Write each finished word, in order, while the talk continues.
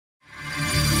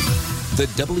The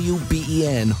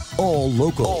WBEN All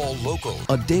Local. All Local.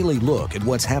 A daily look at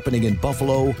what's happening in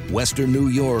Buffalo, Western New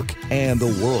York, and the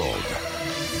world.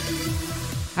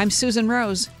 I'm Susan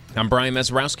Rose. I'm Brian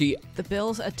Mazurowski. The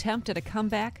Bills' attempt at a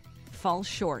comeback falls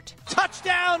short.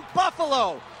 Touchdown,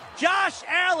 Buffalo! Josh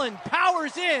Allen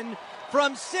powers in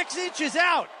from 6 inches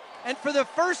out. And for the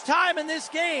first time in this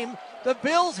game, the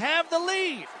Bills have the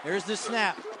lead. Here's the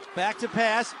snap. Back to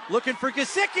pass. Looking for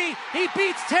Gesicki. He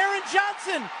beats Taron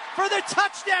Johnson for the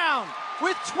touchdown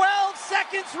with 12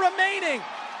 seconds remaining.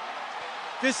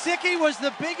 Gesicki was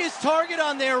the biggest target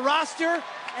on their roster,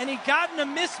 and he got in a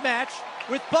mismatch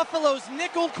with Buffalo's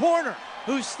nickel corner,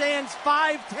 who stands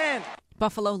 5'10".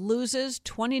 Buffalo loses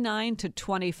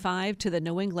 29-25 to the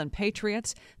New England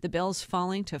Patriots. The Bills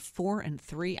falling to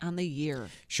 4-3 on the year.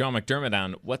 Sean McDermott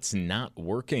on what's not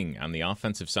working on the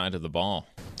offensive side of the ball.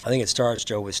 I think it starts,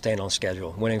 Joe, with staying on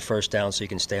schedule, winning first down so you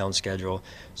can stay on schedule,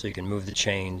 so you can move the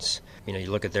chains. You know,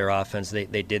 you look at their offense, they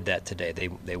did that today.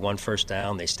 They won first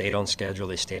down, they stayed on schedule,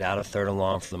 they stayed out of third and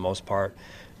long for the most part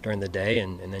during the day,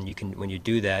 and then you can, when you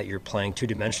do that, you're playing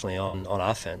two-dimensionally on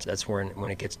offense. That's when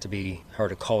it gets to be hard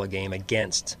to call a game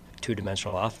against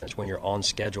two-dimensional offense, when you're on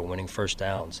schedule, winning first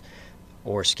downs,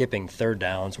 or skipping third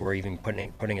downs, or even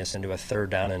putting us into a third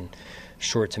down and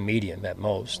short to medium at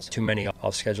most. Too many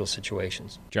off-schedule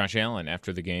situations. Josh Allen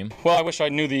after the game. Well, I wish I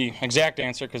knew the exact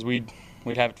answer because we'd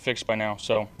have it fixed by now.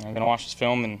 So I'm going to watch this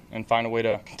film and find a way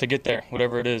to get there,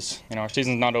 whatever it is. You know, our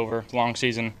season's not over. It's a long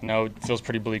season. You know, it feels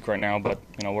pretty bleak right now, but,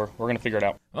 you know, we're going to figure it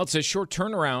out. Well, it's a short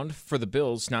turnaround for the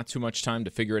Bills. Not too much time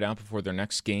to figure it out before their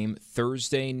next game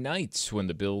Thursday night when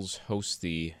the Bills host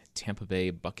the Tampa Bay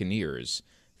Buccaneers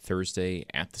Thursday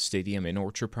at the stadium in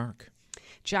Orchard Park.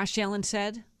 Josh Allen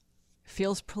said,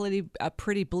 feels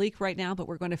pretty bleak right now, but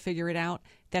we're going to figure it out.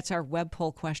 That's our web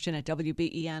poll question at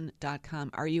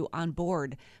WBEN.com. Are you on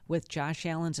board with Josh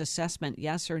Allen's assessment,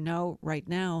 yes or no? Right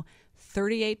now,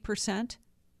 38%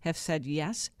 have said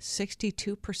yes,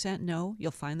 62% no.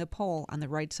 You'll find the poll on the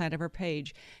right side of our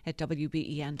page at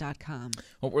WBEN.com.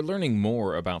 Well, we're learning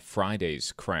more about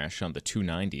Friday's crash on the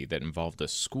 290 that involved a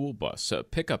school bus. A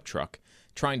pickup truck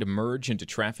trying to merge into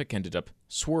traffic ended up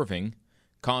swerving,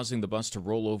 causing the bus to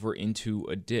roll over into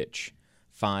a ditch.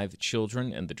 5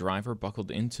 children and the driver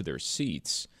buckled into their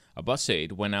seats. A bus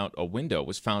aide went out a window,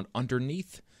 was found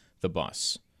underneath the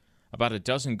bus. About a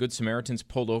dozen Good Samaritans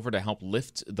pulled over to help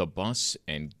lift the bus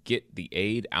and get the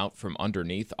aide out from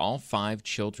underneath. All 5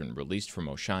 children released from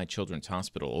Oshai Children's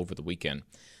Hospital over the weekend.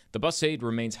 The bus aide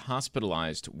remains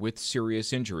hospitalized with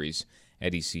serious injuries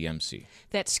at ECMC.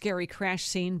 That scary crash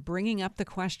scene bringing up the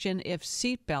question if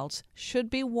seatbelts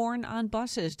should be worn on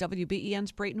buses.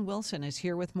 WBEN's Brayton Wilson is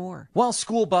here with more. While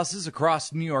school buses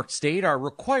across New York State are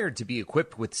required to be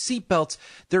equipped with seatbelts,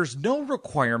 there's no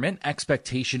requirement,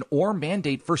 expectation, or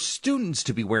mandate for students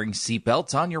to be wearing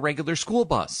seatbelts on your regular school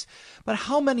bus. But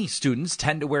how many students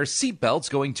tend to wear seatbelts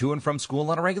going to and from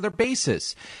school on a regular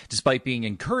basis? Despite being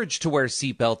encouraged to wear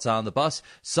seatbelts on the bus,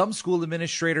 some school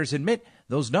administrators admit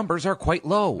those numbers are quite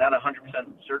low. Not 100%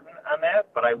 certain on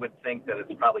that, but I would think that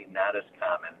it's probably not as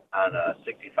common on a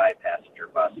 65-passenger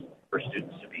bus for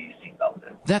students to be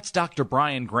seatbelted. That's Dr.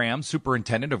 Brian Graham,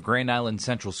 superintendent of Grand Island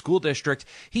Central School District.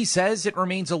 He says it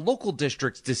remains a local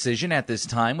district's decision at this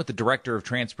time, with the Director of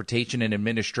Transportation and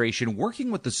Administration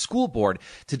working with the school board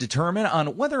to determine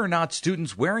on whether or not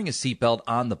students wearing a seatbelt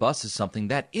on the bus is something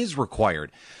that is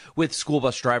required. With school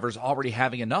bus drivers already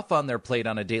having enough on their plate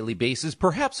on a daily basis,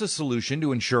 perhaps a solution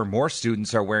to ensure more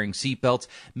students are wearing seatbelts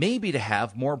may be to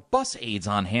have more bus aides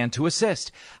on hand to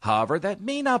assist. However, that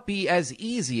may not be as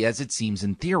easy as it seems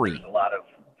in theory. There's a lot of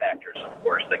factors, of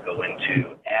course, that go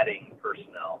into adding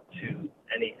personnel to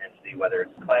any entity, whether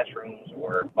it's classrooms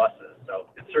or buses. So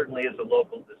it certainly is a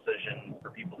local decision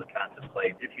for people to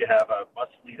contemplate. If you have a bus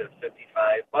fleet of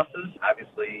 55 buses,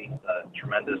 obviously a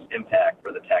tremendous impact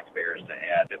for the taxpayers to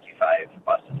add 55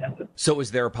 bus attendants. So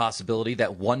is there a possibility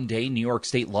that one day New York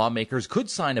State lawmakers could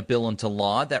sign a bill into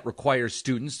law that requires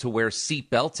students to wear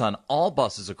seatbelts on all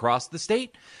buses across the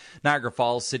state? Niagara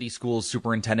Falls City Schools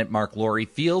Superintendent Mark Laurie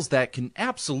feels that can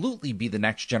absolutely be the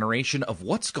next generation of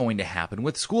what's going to happen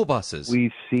with school buses.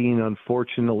 We've seen,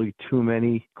 unfortunately, too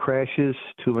many crashes,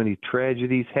 too many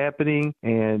tragedies happening,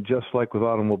 and just like with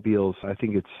automobiles, I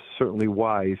think it's certainly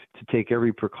wise to take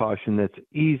every precaution that's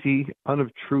easy,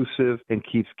 unobtrusive, and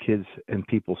keeps kids and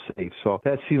people safe. So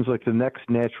that seems like the next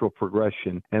natural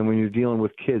progression, and when you're dealing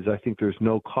with kids, I think there's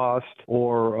no cost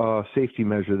or safety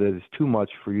measure that is too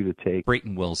much for you to take.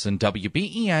 Brayton Wilson,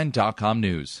 WBEN.com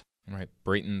News. All right,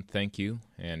 Brayton, thank you.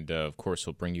 And, of course,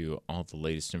 we'll bring you all the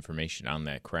latest information on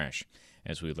that crash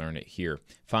as we learn it here.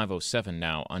 5:07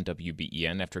 now on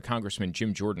WBEN. After Congressman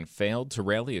Jim Jordan failed to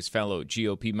rally his fellow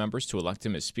GOP members to elect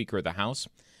him as Speaker of the House,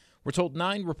 we're told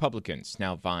 9 Republicans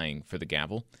now vying for the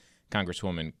gavel.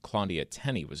 Congresswoman Claudia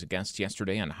Tenney was a guest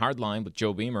yesterday on Hardline with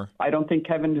Joe Beamer. I don't think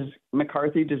Kevin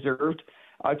McCarthy deserved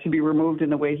to be removed in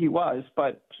the way he was,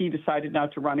 but he decided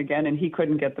not to run again, and he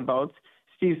couldn't get the votes.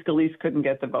 Steve Scalise couldn't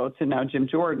get the votes, and now Jim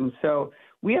Jordan. So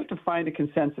we have to find a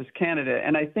consensus candidate,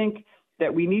 and I think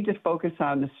that we need to focus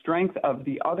on the strength of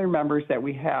the other members that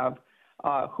we have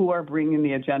who are bringing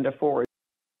the agenda forward.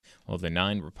 Well, the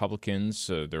 9 Republicans,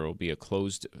 there will be a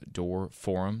closed-door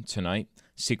forum tonight,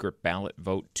 secret ballot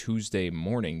vote Tuesday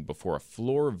morning before a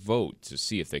floor vote to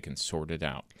see if they can sort it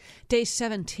out. Day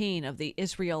 17 of the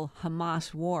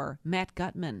Israel-Hamas war. Matt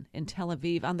Gutman in Tel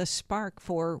Aviv on the spark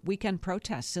for weekend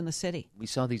protests in the city. We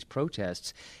saw these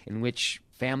protests in which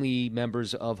family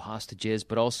members of hostages,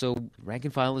 but also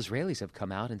rank-and-file Israelis have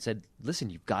come out and said, listen,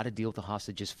 you've got to deal with the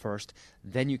hostages first,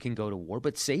 then you can go to war,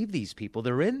 but save these people.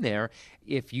 They're in there.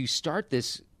 If you start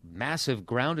this massive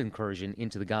ground incursion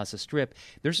into the Gaza Strip,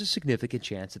 there's a significant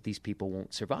chance that these people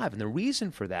won't survive. And the reason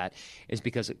for that is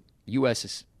because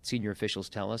U.S. senior officials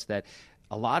tell us that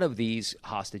a lot of these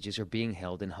hostages are being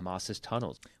held in Hamas's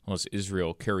tunnels. Well, as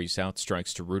Israel carries out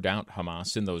strikes to root out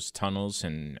Hamas in those tunnels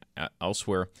and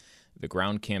elsewhere, the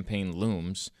ground campaign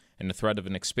looms, and the threat of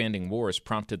an expanding war has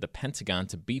prompted the Pentagon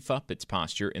to beef up its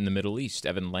posture in the Middle East.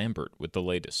 Evan Lambert with the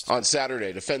latest. On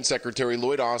Saturday, Defense Secretary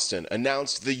Lloyd Austin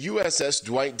announced the USS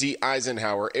Dwight D.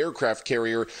 Eisenhower aircraft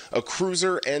carrier, a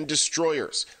cruiser and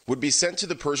destroyers, would be sent to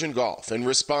the Persian Gulf in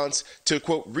response to,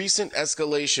 quote, recent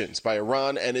escalations by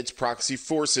Iran and its proxy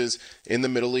forces in the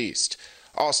Middle East.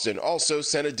 Austin also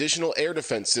sent additional air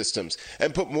defense systems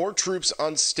and put more troops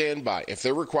on standby if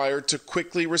they're required to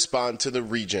quickly respond to the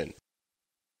region.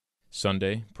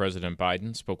 Sunday, President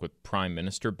Biden spoke with Prime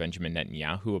Minister Benjamin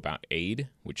Netanyahu about aid,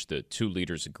 which the two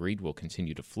leaders agreed will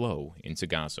continue to flow into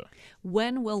Gaza.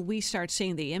 When will we start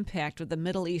seeing the impact of the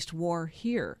Middle East war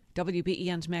here?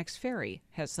 WBEN's Max Ferry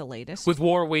has the latest. With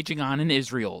war waging on in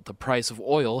Israel, the price of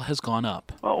oil has gone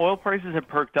up. Well, oil prices have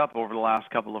perked up over the last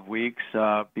couple of weeks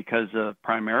because of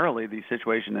primarily the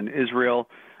situation in Israel.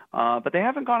 But they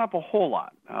haven't gone up a whole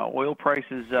lot. Oil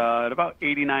prices at about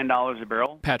 $89 a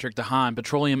barrel. Patrick DeHaan,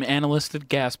 petroleum analyst at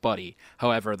Gas Buddy.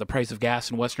 However, the price of gas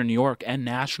in western New York and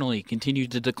nationally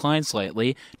continued to decline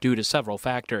slightly due to several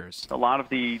factors. A lot of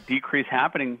the decrease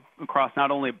happening across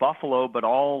not only Buffalo but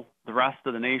all the rest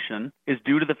of the nation is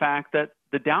due to the fact that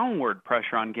the downward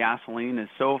pressure on gasoline is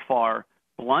so far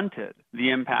blunted the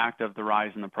impact of the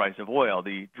rise in the price of oil.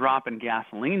 The drop in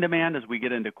gasoline demand as we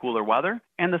get into cooler weather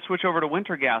and the switch over to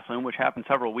winter gasoline, which happened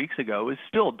several weeks ago, is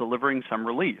still delivering some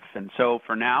relief. And so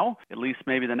for now, at least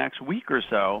maybe the next week or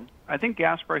so, I think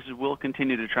gas prices will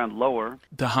continue to trend lower.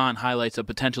 DeHaan highlights a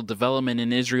potential development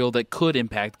in Israel that could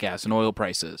impact gas and oil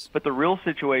prices. But the real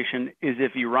situation is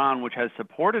if Iran, which has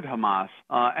supported Hamas,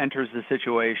 enters the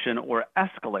situation or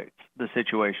escalates the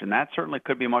situation. That certainly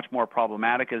could be much more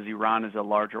problematic as Iran is a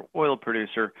larger oil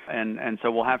producer, and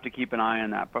so we'll have to keep an eye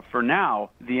on that. But for now,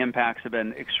 the impacts have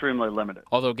been extremely limited.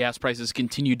 Although gas prices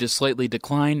continue to slightly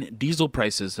decline, diesel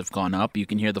prices have gone up. You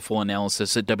can hear the full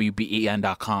analysis at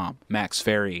WBEN.com. Max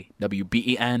Ferry,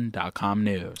 WBEN.com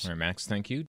News. All right, Max, thank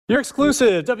you. Your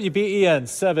exclusive WBEN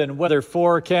 7 weather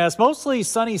forecast. Mostly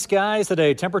sunny skies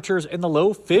today. Temperatures in the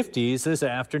low 50s this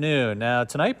afternoon. Now,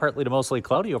 tonight, partly to mostly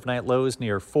cloudy. Overnight lows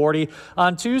near 40.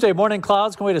 On Tuesday, morning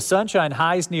clouds going to sunshine.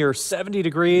 Highs near 70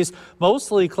 degrees.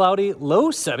 Mostly cloudy.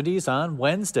 Low 70s on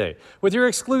Wednesday. With your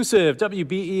exclusive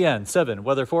WBEN 7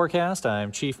 weather forecast,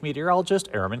 I'm Chief Meteorologist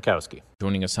Aaron Minkowski.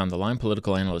 Joining us on the line,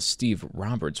 political analyst Steve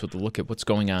Roberts with a look at what's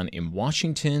going on in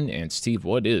Washington. And, Steve,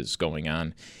 what is going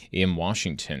on in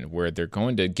Washington, where they're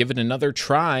going to give it another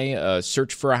try?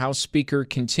 Search for a House Speaker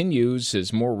continues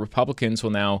as more Republicans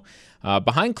will now,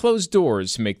 behind closed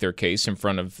doors, make their case in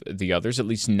front of the others. At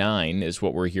least 9 is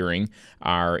what we're hearing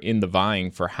are in the vying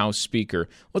for House Speaker.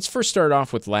 Let's first start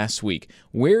off with last week.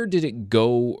 Where did it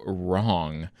go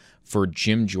wrong for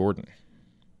Jim Jordan?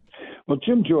 Well,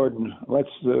 Jim Jordan, let's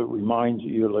remind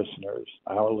your listeners,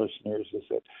 our listeners, is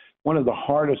that one of the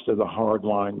hardest of the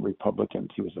hardline Republicans.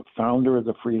 He was a founder of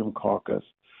the Freedom Caucus.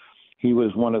 He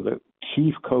was one of the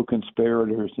chief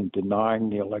co-conspirators in denying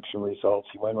the election results.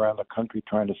 He went around the country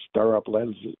trying to stir up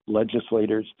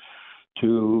legislators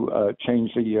to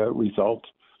change the results.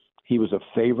 He was a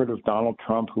favorite of Donald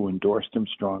Trump, who endorsed him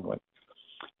strongly.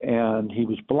 And he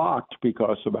was blocked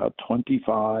because about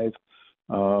 25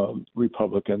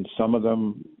 Republicans, some of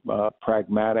them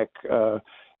pragmatic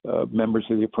members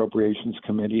of the Appropriations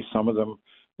Committee, some of them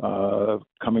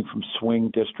coming from swing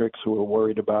districts who were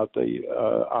worried about the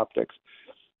optics.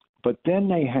 But then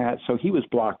so he was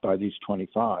blocked by these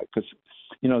 25 because,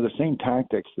 the same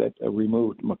tactics that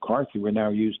removed McCarthy were now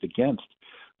used against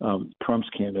Trump's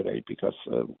candidate because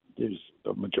there's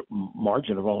a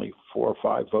margin of only 4 or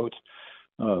 5 votes,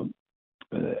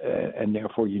 and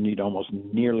therefore you need almost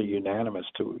nearly unanimous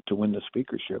to win the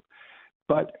speakership.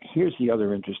 But here's the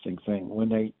other interesting thing. When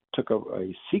they took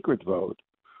a secret vote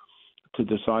to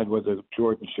decide whether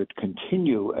Jordan should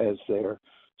continue as their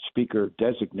speaker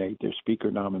designate, their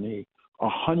speaker nominee,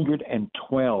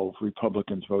 112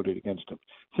 Republicans voted against him.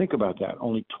 Think about that.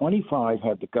 Only 25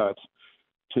 had the guts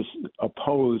to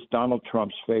oppose Donald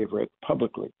Trump's favorite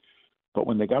publicly. But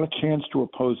when they got a chance to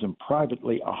oppose him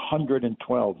privately,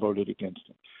 112 voted against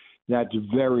him. That's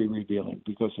very revealing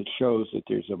because it shows that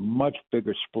there's a much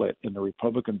bigger split in the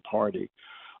Republican Party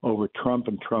over Trump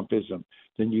and Trumpism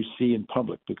than you see in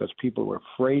public because people are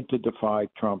afraid to defy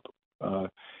Trump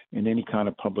in any kind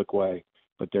of public way,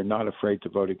 but they're not afraid to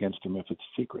vote against him if it's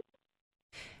secret.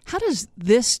 How does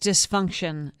this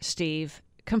dysfunction, Steve,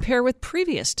 compare with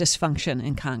previous dysfunction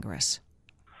in Congress?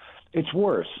 It's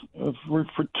worse for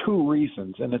 2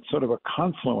 reasons, and it's sort of a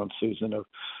confluence, Susan,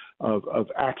 of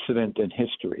accident and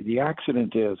history. The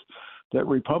accident is that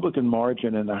Republican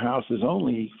margin in the House is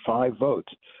only 5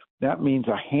 votes. That means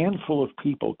a handful of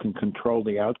people can control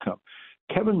the outcome.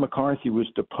 Kevin McCarthy was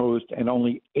deposed, and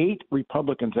only 8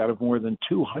 Republicans out of more than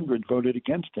 200 voted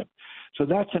against him. So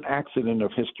that's an accident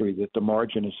of history that the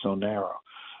margin is so narrow.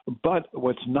 But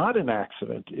what's not an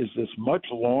accident is this much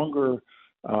longer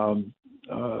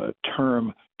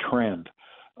term trend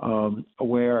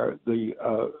where the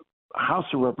House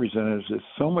of Representatives is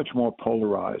so much more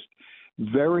polarized.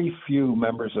 Very few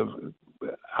members of,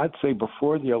 I'd say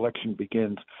before the election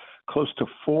begins, close to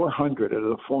 400 of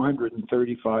the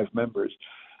 435 members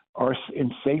are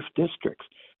in safe districts.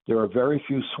 There are very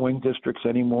few swing districts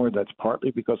anymore. That's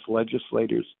partly because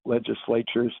legislatures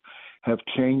have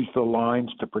changed the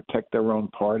lines to protect their own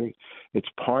party. It's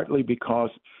partly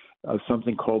because of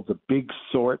something called the big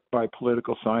sort by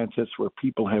political scientists, where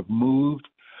people have moved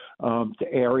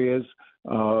to areas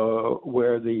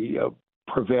where the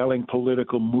prevailing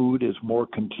political mood is more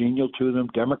congenial to them,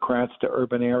 Democrats to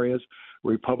urban areas,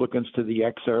 Republicans to the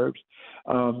exurbs.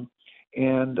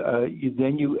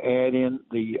 Then you add in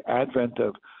the advent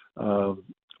of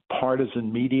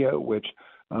partisan media, which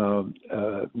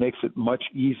makes it much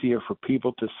easier for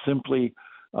people to simply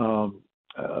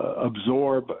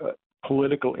absorb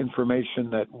political information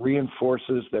that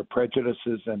reinforces their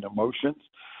prejudices and emotions.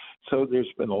 So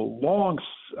there's been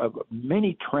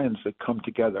many trends that come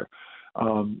together,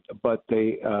 but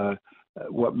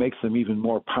what makes them even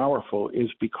more powerful is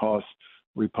because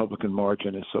Republican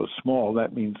margin is so small.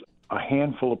 That means a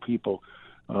handful of people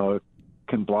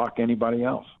can block anybody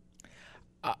else.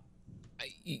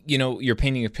 You're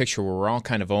painting a picture where we're all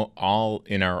kind of all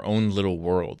in our own little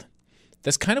world.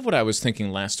 That's kind of what I was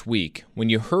thinking last week when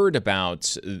you heard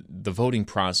about the voting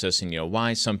process and,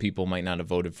 why some people might not have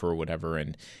voted for whatever.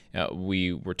 And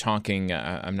we were talking,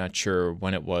 I'm not sure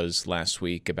when it was last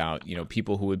week, about,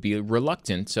 people who would be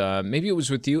reluctant. Maybe it was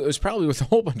with you. It was probably with a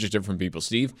whole bunch of different people,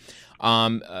 Steve.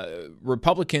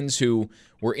 Republicans who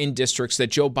were in districts that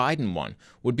Joe Biden won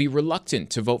would be reluctant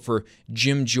to vote for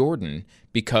Jim Jordan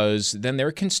because then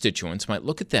their constituents might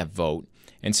look at that vote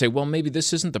and say, well, maybe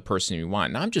this isn't the person you want.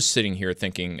 And I'm just sitting here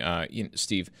thinking,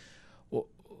 Steve,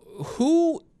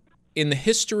 who in the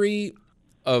history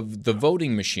of the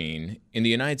voting machine in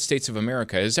the United States of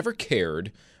America has ever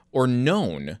cared or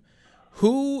known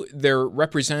who their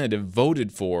representative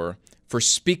voted for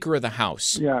Speaker of the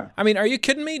House? Yeah. I mean, are you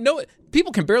kidding me? No,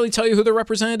 people can barely tell you who their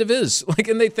representative is.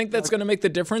 And they think that's going to make the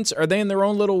difference? Are they in their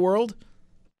own little world?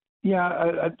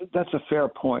 Yeah, that's a fair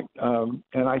point. And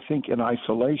I think in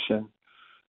isolation,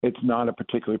 it's not a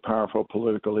particularly powerful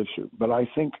political issue, but I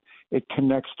think it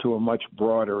connects to a much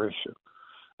broader issue,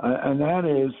 and that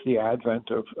is the advent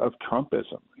of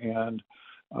Trumpism and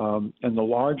the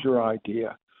larger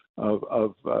idea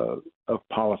of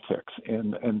politics.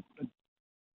 And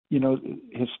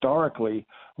historically,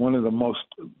 one of the most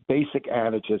basic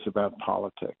adages about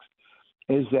politics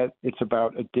is that it's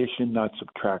about addition, not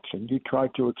subtraction. You try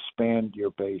to expand your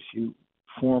base. You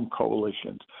form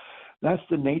coalitions. That's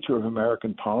the nature of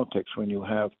American politics when you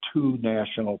have 2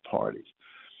 national parties.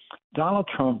 Donald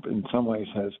Trump, in some ways,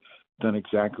 has done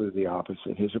exactly the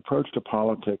opposite. His approach to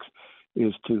politics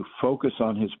is to focus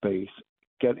on his base,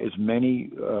 get as many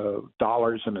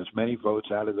dollars and as many votes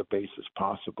out of the base as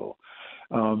possible.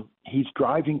 He's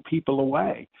driving people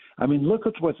away. I mean, look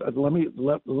at what's. Let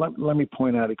me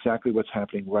point out exactly what's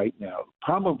happening right now.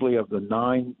 Probably of the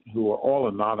 9 who are all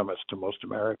anonymous to most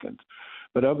Americans,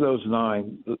 but of those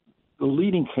 9, the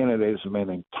leading candidate is a man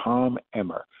named Tom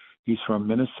Emmer. He's from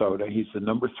Minnesota. He's the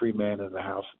number 3 man in the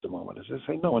House at the moment. As I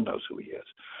say, no one knows who he is.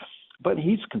 But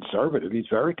he's conservative. He's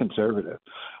very conservative.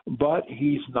 But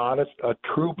he's not a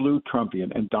true blue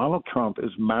Trumpian. And Donald Trump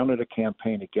has mounted a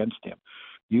campaign against him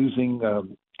using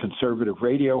conservative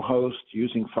radio hosts,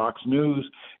 using Fox News,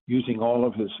 using all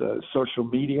of his social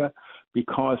media,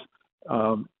 because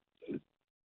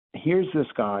here's this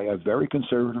guy, a very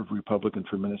conservative Republican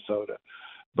from Minnesota,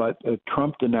 but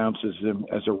Trump denounces him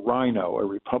as a rhino, a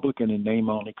Republican in name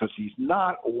only, because he's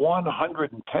not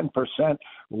 110%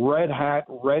 red hat,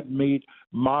 red meat,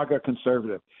 MAGA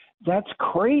conservative. That's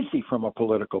crazy from a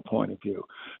political point of view,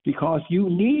 because you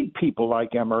need people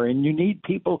like Emmer, and you need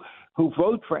people who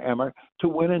vote for Emmer to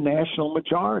win a national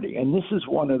majority. And this is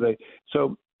one of the –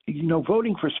 so, you know,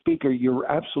 voting for Speaker,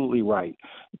 you're absolutely right.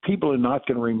 People are not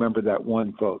going to remember that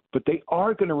one vote, but they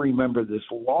are going to remember this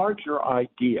larger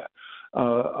idea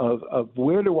of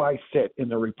where do I sit in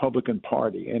the Republican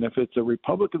Party. And if it's a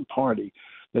Republican Party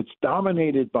that's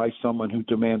dominated by someone who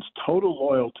demands total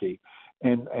loyalty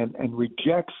and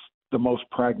rejects the most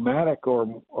pragmatic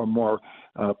or more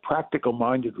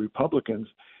practical-minded Republicans,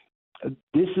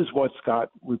 this is what's got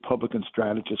Republican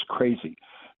strategists crazy,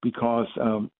 because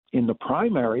in the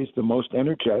primaries, the most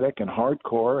energetic and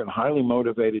hardcore and highly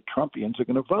motivated Trumpians are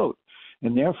going to vote.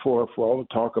 And therefore, for all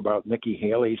the talk about Nikki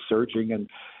Haley surging, and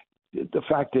the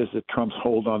fact is that Trump's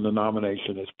hold on the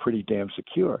nomination is pretty damn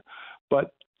secure.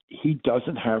 But he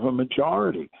doesn't have a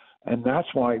majority. And that's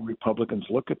why Republicans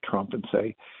look at Trump and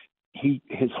say,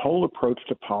 his whole approach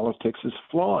to politics is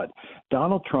flawed.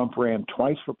 Donald Trump ran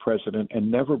twice for president and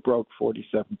never broke 47%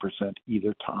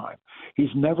 either time.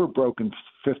 He's never broken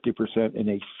 50% in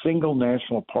a single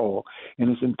national poll in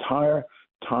his entire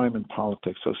time in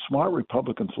politics. So smart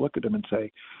Republicans look at him and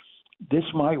say, this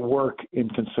might work in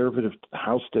conservative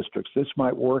House districts. This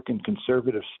might work in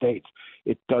conservative states.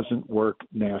 It doesn't work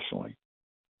nationally.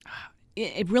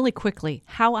 Really quickly,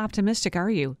 how optimistic are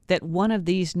you that one of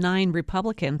these 9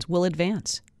 Republicans will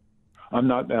advance? I'm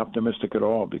not optimistic at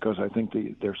all, because I think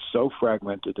they're so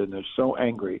fragmented and they're so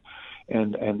angry,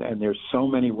 and there's so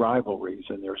many rivalries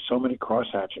and there's so many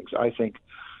crosshatchings. I think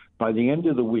by the end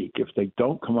of the week, if they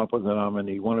don't come up with a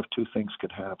nominee, one of 2 things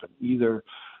could happen. Either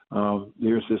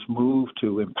there's this move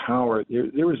to empower.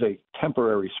 There is a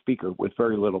temporary speaker with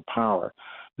very little power.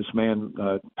 This man,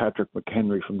 Patrick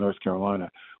McHenry from North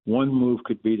Carolina. One move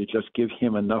could be to just give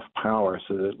him enough power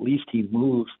so that at least he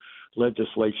moves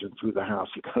legislation through the House.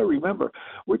 You got to remember,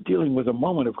 we're dealing with a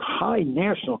moment of high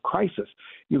national crisis.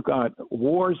 You've got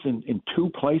wars in 2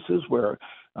 places where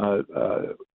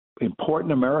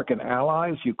important American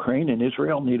allies, Ukraine and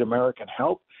Israel, need American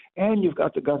help. And you've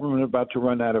got the government about to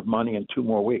run out of money in 2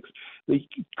 more weeks. The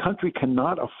country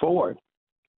cannot afford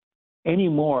any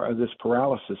more of this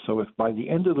paralysis. So if by the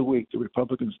end of the week the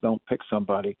Republicans don't pick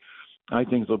somebody, I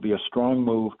think there'll be a strong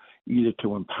move either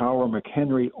to empower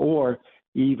McHenry or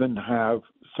even have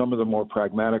some of the more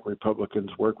pragmatic Republicans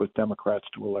work with Democrats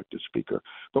to elect a speaker.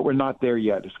 But we're not there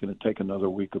yet. It's going to take another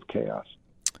week of chaos.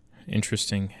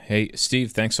 Interesting. Hey,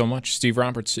 Steve, thanks so much. Steve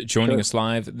Roberts joining us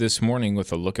live this morning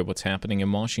with a look at what's happening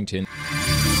in Washington.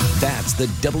 That's the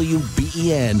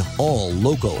WBEN All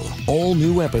Local. All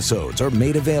new episodes are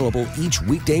made available each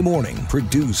weekday morning,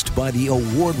 produced by the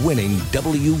award-winning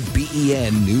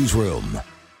WBEN Newsroom.